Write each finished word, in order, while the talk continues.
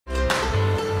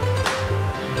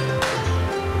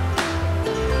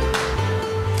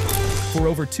For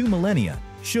over 2 millennia,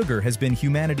 sugar has been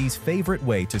humanity's favorite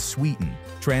way to sweeten,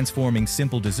 transforming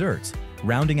simple desserts,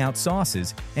 rounding out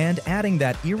sauces, and adding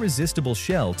that irresistible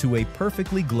shell to a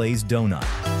perfectly glazed donut.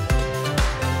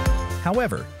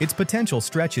 However, its potential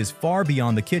stretches far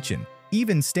beyond the kitchen,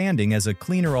 even standing as a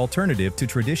cleaner alternative to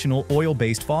traditional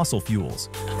oil-based fossil fuels.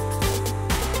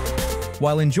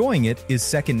 While enjoying it is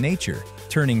second nature,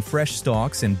 turning fresh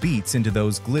stalks and beets into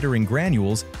those glittering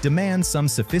granules demands some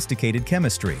sophisticated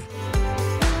chemistry.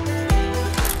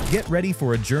 Get ready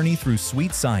for a journey through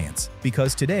sweet science,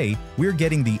 because today we're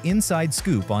getting the inside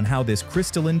scoop on how this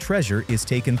crystalline treasure is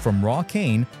taken from raw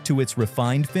cane to its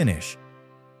refined finish.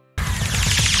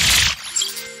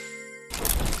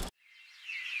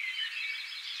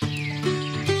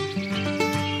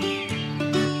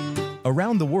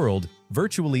 Around the world,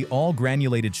 virtually all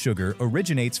granulated sugar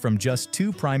originates from just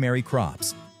 2 primary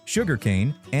crops,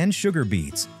 sugarcane and sugar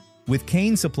beets, with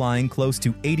cane supplying close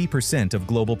to 80% of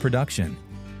global production.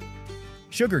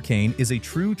 Sugarcane is a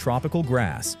true tropical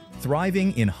grass,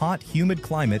 thriving in hot, humid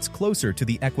climates closer to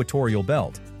the equatorial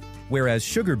belt, whereas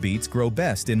sugar beets grow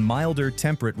best in milder,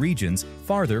 temperate regions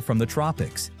farther from the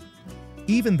tropics.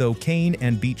 Even though cane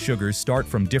and beet sugars start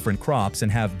from different crops and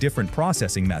have different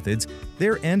processing methods,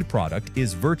 their end product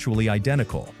is virtually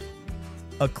identical.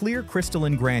 A clear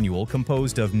crystalline granule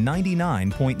composed of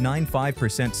 99.95%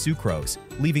 sucrose,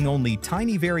 leaving only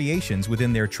tiny variations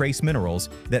within their trace minerals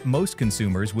that most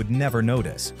consumers would never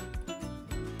notice.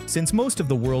 Since most of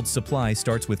the world's supply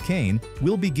starts with cane,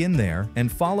 we'll begin there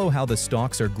and follow how the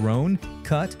stalks are grown,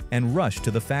 cut, and rushed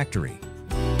to the factory.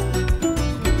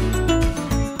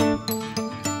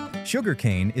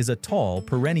 Sugarcane is a tall,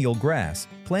 perennial grass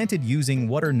planted using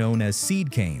what are known as seed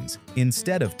canes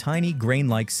instead of tiny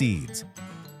grain-like seeds.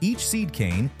 Each seed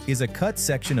cane is a cut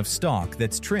section of stalk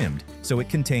that's trimmed so it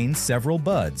contains several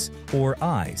buds, or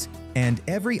eyes, and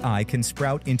every eye can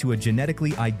sprout into a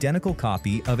genetically identical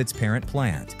copy of its parent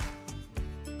plant.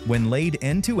 When laid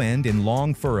end-to-end in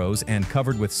long furrows and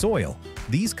covered with soil,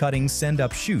 these cuttings send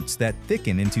up shoots that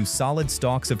thicken into solid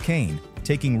stalks of cane,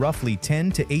 taking roughly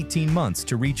 10 to 18 months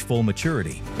to reach full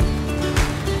maturity.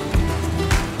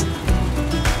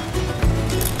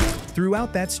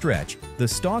 Throughout that stretch, the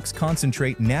stalks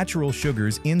concentrate natural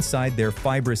sugars inside their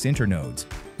fibrous internodes,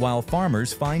 while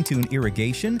farmers fine-tune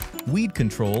irrigation, weed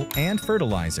control, and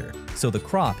fertilizer, so the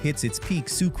crop hits its peak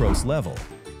sucrose level.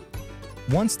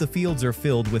 Once the fields are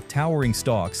filled with towering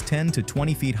stalks 10 to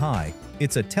 20 feet high,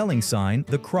 it's a telling sign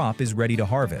the crop is ready to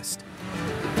harvest.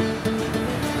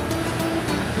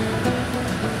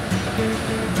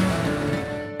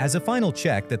 As a final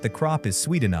check that the crop is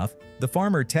sweet enough, the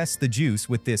farmer tests the juice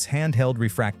with this handheld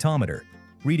refractometer,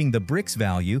 reading the Brix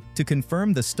value to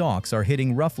confirm the stalks are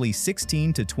hitting roughly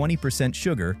 16 to 20%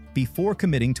 sugar before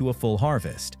committing to a full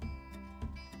harvest.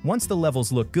 Once the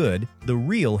levels look good, the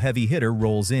real heavy hitter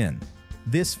rolls in.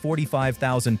 This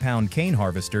 45,000-pound cane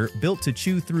harvester built to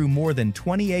chew through more than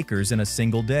 20 acres in a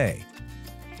single day.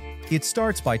 It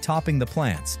starts by topping the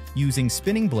plants, using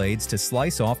spinning blades to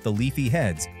slice off the leafy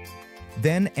heads.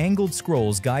 Then angled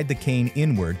scrolls guide the cane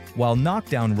inward, while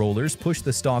knockdown rollers push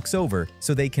the stalks over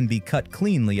so they can be cut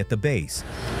cleanly at the base.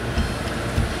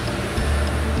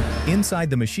 Inside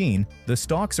the machine, the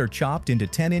stalks are chopped into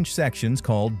 10-inch sections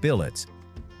called billets,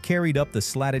 carried up the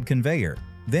slatted conveyor,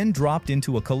 then dropped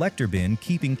into a collector bin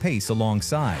keeping pace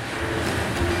alongside.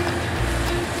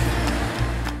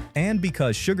 And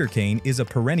because sugarcane is a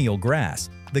perennial grass,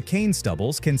 the cane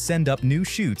stubbles can send up new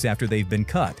shoots after they've been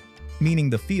cut, meaning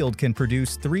the field can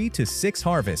produce 3 to 6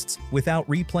 harvests without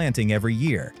replanting every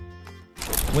year.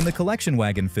 When the collection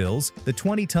wagon fills, the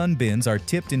 20-ton bins are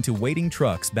tipped into waiting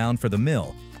trucks bound for the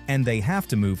mill, and they have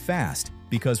to move fast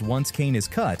because once cane is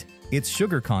cut, its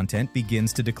sugar content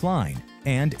begins to decline,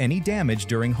 and any damage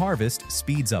during harvest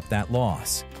speeds up that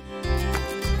loss.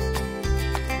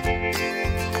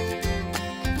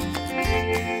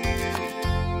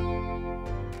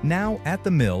 Now, at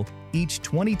the mill, each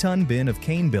 20-ton bin of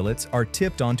cane billets are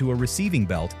tipped onto a receiving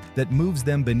belt that moves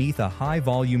them beneath a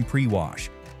high-volume pre-wash,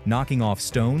 knocking off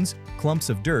stones, clumps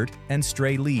of dirt, and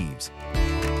stray leaves.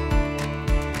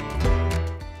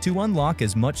 To unlock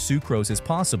as much sucrose as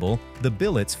possible, the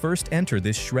billets first enter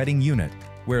this shredding unit,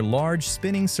 where large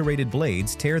spinning serrated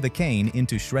blades tear the cane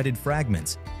into shredded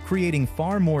fragments, creating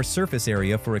far more surface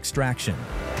area for extraction.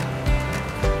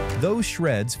 Those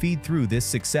shreds feed through this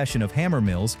succession of hammer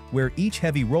mills where each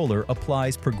heavy roller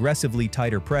applies progressively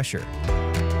tighter pressure.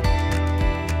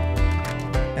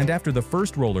 And after the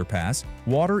first roller pass,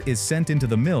 water is sent into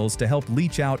the mills to help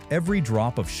leach out every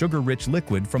drop of sugar-rich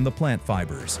liquid from the plant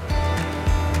fibers.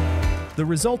 The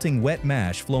resulting wet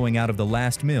mash flowing out of the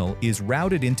last mill is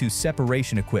routed into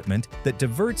separation equipment that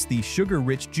diverts the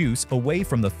sugar-rich juice away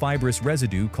from the fibrous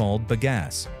residue called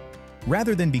bagasse.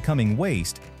 Rather than becoming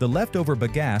waste, the leftover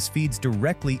bagasse feeds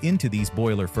directly into these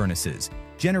boiler furnaces,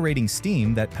 generating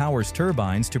steam that powers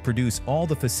turbines to produce all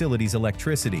the facility's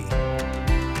electricity.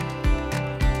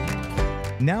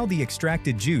 Now the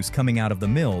extracted juice coming out of the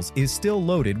mills is still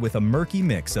loaded with a murky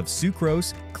mix of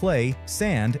sucrose, clay,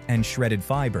 sand, and shredded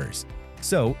fibers.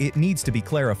 So it needs to be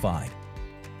clarified.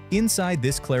 Inside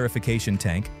this clarification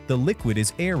tank, the liquid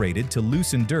is aerated to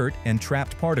loosen dirt and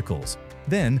trapped particles.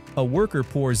 Then, a worker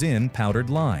pours in powdered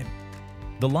lime.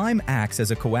 The lime acts as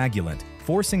a coagulant,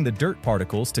 forcing the dirt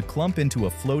particles to clump into a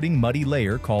floating muddy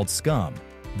layer called scum.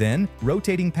 Then,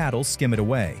 rotating paddles skim it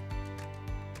away.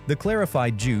 The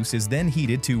clarified juice is then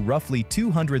heated to roughly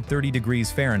 230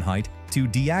 degrees Fahrenheit to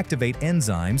deactivate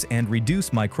enzymes and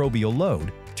reduce microbial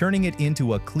load, turning it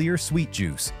into a clear sweet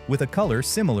juice with a color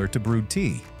similar to brewed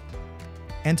tea.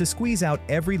 And to squeeze out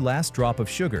every last drop of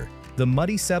sugar, the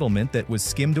muddy settlement that was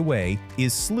skimmed away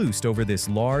is sluiced over this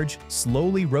large,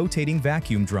 slowly rotating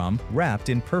vacuum drum wrapped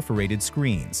in perforated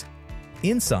screens.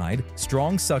 Inside,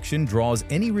 strong suction draws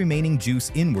any remaining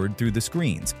juice inward through the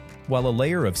screens, while a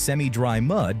layer of semi-dry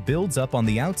mud builds up on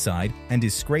the outside and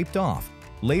is scraped off,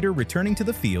 later returning to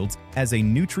the fields as a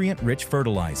nutrient-rich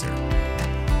fertilizer.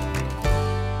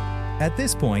 At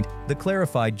this point, the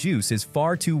clarified juice is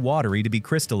far too watery to be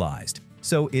crystallized,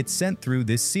 so it's sent through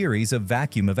this series of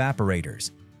vacuum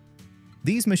evaporators.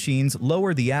 These machines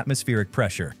lower the atmospheric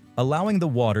pressure, allowing the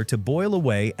water to boil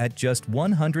away at just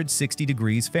 160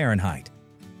 degrees Fahrenheit.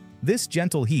 This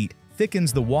gentle heat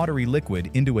thickens the watery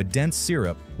liquid into a dense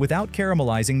syrup without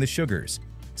caramelizing the sugars,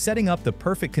 setting up the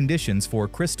perfect conditions for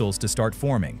crystals to start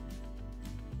forming.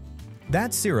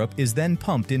 That syrup is then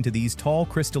pumped into these tall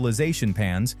crystallization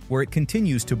pans where it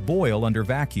continues to boil under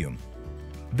vacuum.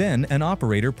 Then an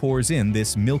operator pours in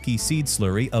this milky seed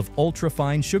slurry of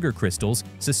ultra-fine sugar crystals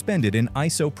suspended in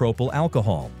isopropyl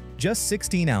alcohol. Just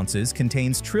 16 ounces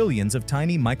contains trillions of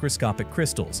tiny microscopic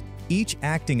crystals, each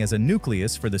acting as a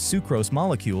nucleus for the sucrose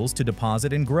molecules to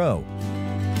deposit and grow.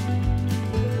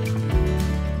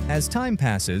 As time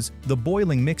passes, the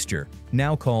boiling mixture,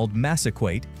 now called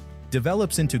masequate,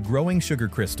 develops into growing sugar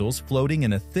crystals floating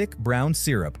in a thick brown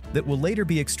syrup that will later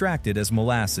be extracted as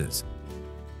molasses.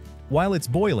 While it's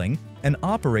boiling, an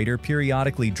operator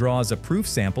periodically draws a proof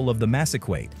sample of the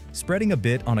masequate, spreading a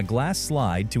bit on a glass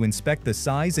slide to inspect the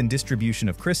size and distribution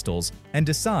of crystals and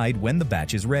decide when the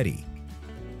batch is ready.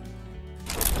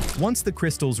 Once the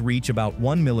crystals reach about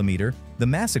 1 millimeter, the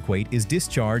masequate is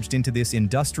discharged into this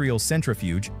industrial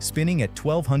centrifuge spinning at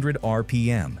 1200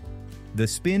 RPM. The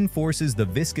spin forces the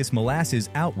viscous molasses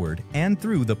outward and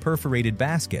through the perforated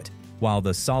basket, while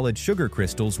the solid sugar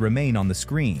crystals remain on the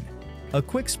screen. A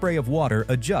quick spray of water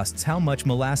adjusts how much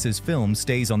molasses film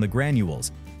stays on the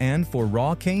granules, and for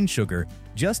raw cane sugar,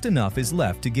 just enough is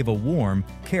left to give a warm,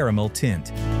 caramel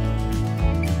tint.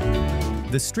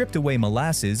 The stripped-away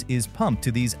molasses is pumped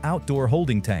to these outdoor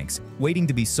holding tanks, waiting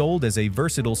to be sold as a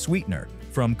versatile sweetener,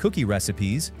 from cookie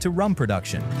recipes to rum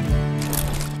production.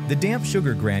 The damp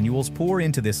sugar granules pour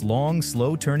into this long,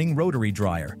 slow-turning rotary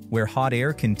dryer, where hot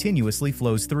air continuously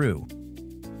flows through.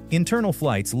 Internal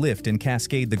flights lift and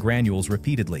cascade the granules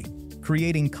repeatedly,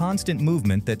 creating constant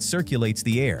movement that circulates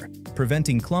the air,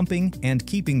 preventing clumping and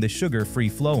keeping the sugar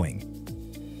free-flowing.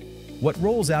 What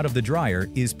rolls out of the dryer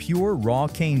is pure raw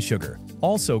cane sugar,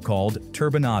 also called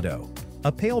turbinado,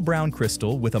 a pale brown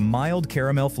crystal with a mild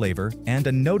caramel flavor and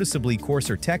a noticeably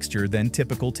coarser texture than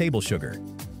typical table sugar.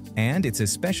 And it's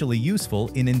especially useful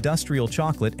in industrial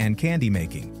chocolate and candy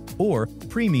making, or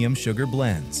premium sugar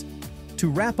blends. To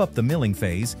wrap up the milling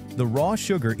phase, the raw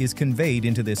sugar is conveyed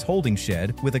into this holding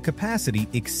shed with a capacity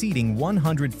exceeding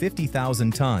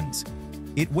 150,000 tons.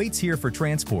 It waits here for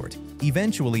transport,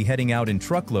 eventually heading out in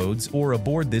truckloads or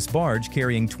aboard this barge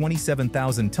carrying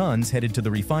 27,000 tons headed to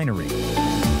the refinery.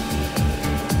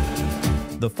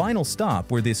 The final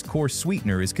stop where this coarse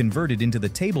sweetener is converted into the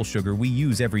table sugar we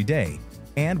use every day,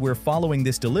 and we're following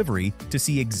this delivery to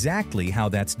see exactly how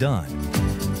that's done.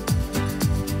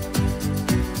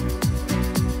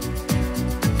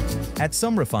 At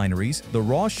some refineries, the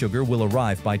raw sugar will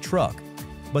arrive by truck,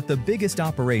 but the biggest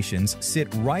operations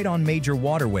sit right on major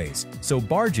waterways, so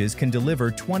barges can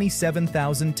deliver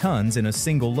 27,000 tons in a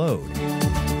single load.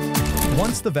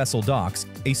 Once the vessel docks,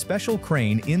 a special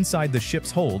crane inside the ship's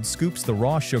hold scoops the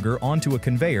raw sugar onto a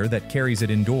conveyor that carries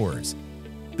it indoors.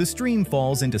 The stream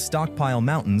falls into stockpile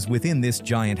mountains within this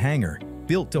giant hangar,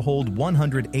 built to hold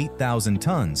 108,000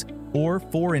 tons, or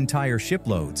 4 entire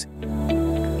shiploads.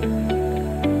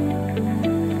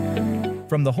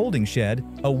 From the holding shed,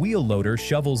 a wheel loader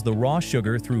shovels the raw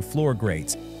sugar through floor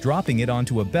grates, dropping it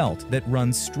onto a belt that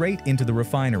runs straight into the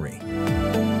refinery.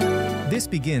 This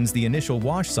begins the initial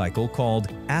wash cycle called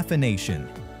affination.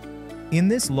 In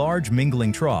this large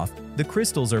mingling trough, the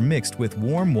crystals are mixed with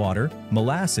warm water,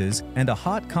 molasses, and a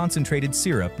hot concentrated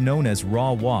syrup known as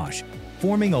raw wash,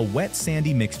 forming a wet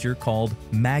sandy mixture called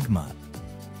magma.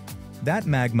 That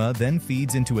magma then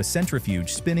feeds into a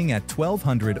centrifuge spinning at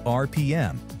 1200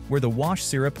 RPM, where the wash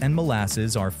syrup and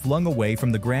molasses are flung away from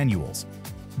the granules.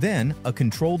 Then, a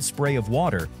controlled spray of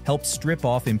water helps strip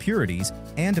off impurities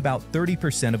and about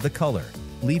 30% of the color,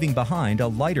 leaving behind a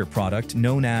lighter product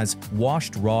known as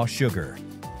washed raw sugar.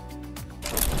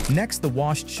 Next, the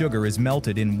washed sugar is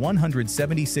melted in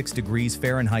 176 degrees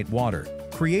Fahrenheit water,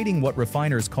 creating what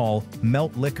refiners call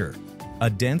melt liquor, a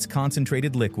dense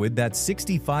concentrated liquid that's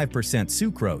 65%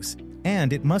 sucrose,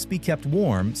 and it must be kept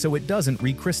warm so it doesn't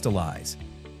recrystallize.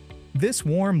 This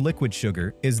warm liquid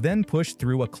sugar is then pushed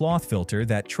through a cloth filter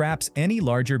that traps any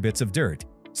larger bits of dirt,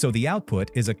 so the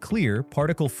output is a clear,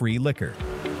 particle-free liquor.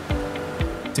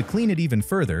 To clean it even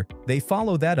further, they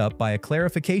follow that up by a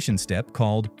clarification step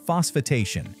called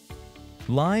phosphatation.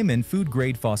 Lime and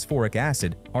food-grade phosphoric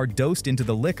acid are dosed into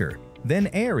the liquor, then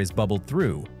air is bubbled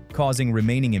through, causing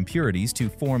remaining impurities to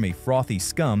form a frothy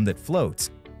scum that floats.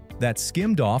 That's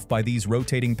skimmed off by these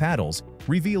rotating paddles,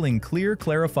 revealing clear,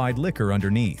 clarified liquor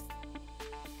underneath.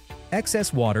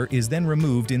 Excess water is then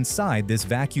removed inside this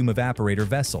vacuum evaporator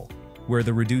vessel, where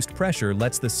the reduced pressure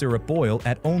lets the syrup boil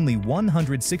at only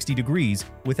 160 degrees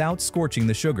without scorching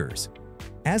the sugars.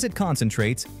 As it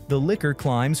concentrates, the liquor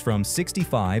climbs from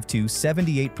 65 to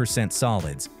 78%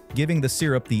 solids, giving the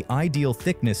syrup the ideal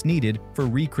thickness needed for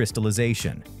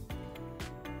recrystallization.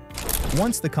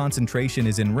 Once the concentration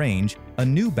is in range, a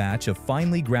new batch of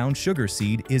finely ground sugar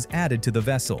seed is added to the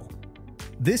vessel.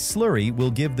 This slurry will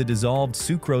give the dissolved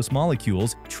sucrose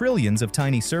molecules trillions of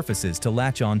tiny surfaces to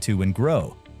latch onto and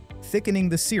grow, thickening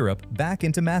the syrup back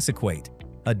into masequate,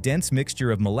 a dense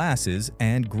mixture of molasses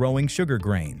and growing sugar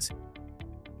grains.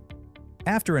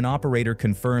 After an operator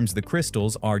confirms the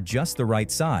crystals are just the right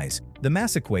size, the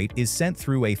masequate is sent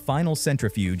through a final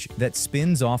centrifuge that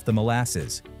spins off the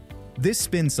molasses. This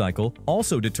spin cycle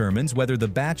also determines whether the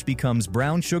batch becomes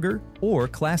brown sugar or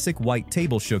classic white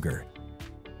table sugar.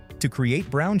 To create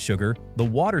brown sugar, the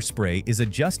water spray is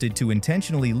adjusted to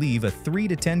intentionally leave a 3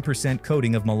 to 10%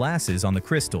 coating of molasses on the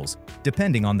crystals,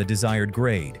 depending on the desired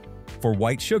grade. For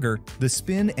white sugar, the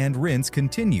spin and rinse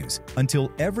continues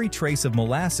until every trace of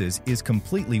molasses is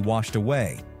completely washed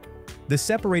away. The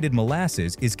separated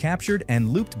molasses is captured and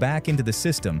looped back into the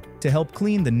system to help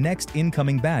clean the next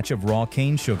incoming batch of raw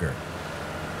cane sugar.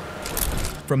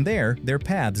 From there, their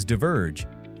paths diverge.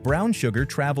 Brown sugar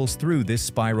travels through this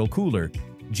spiral cooler,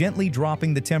 gently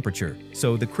dropping the temperature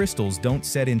so the crystals don't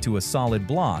set into a solid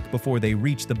block before they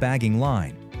reach the bagging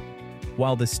line.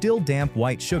 While the still damp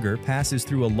white sugar passes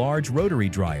through a large rotary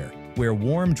dryer, where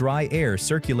warm, dry air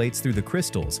circulates through the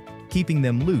crystals, keeping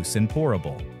them loose and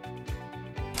pourable.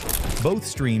 Both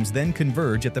streams then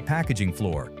converge at the packaging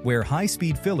floor, where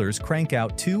high-speed fillers crank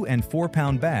out 2- and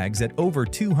 4-pound bags at over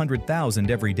 200,000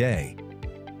 every day.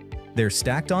 They're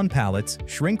stacked on pallets,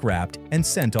 shrink-wrapped, and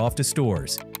sent off to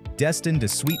stores, destined to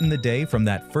sweeten the day from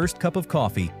that first cup of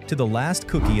coffee to the last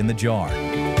cookie in the jar.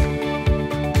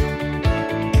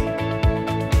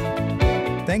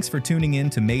 Thanks for tuning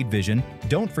in to Made Vision.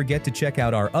 Don't forget to check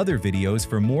out our other videos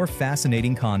for more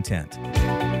fascinating content.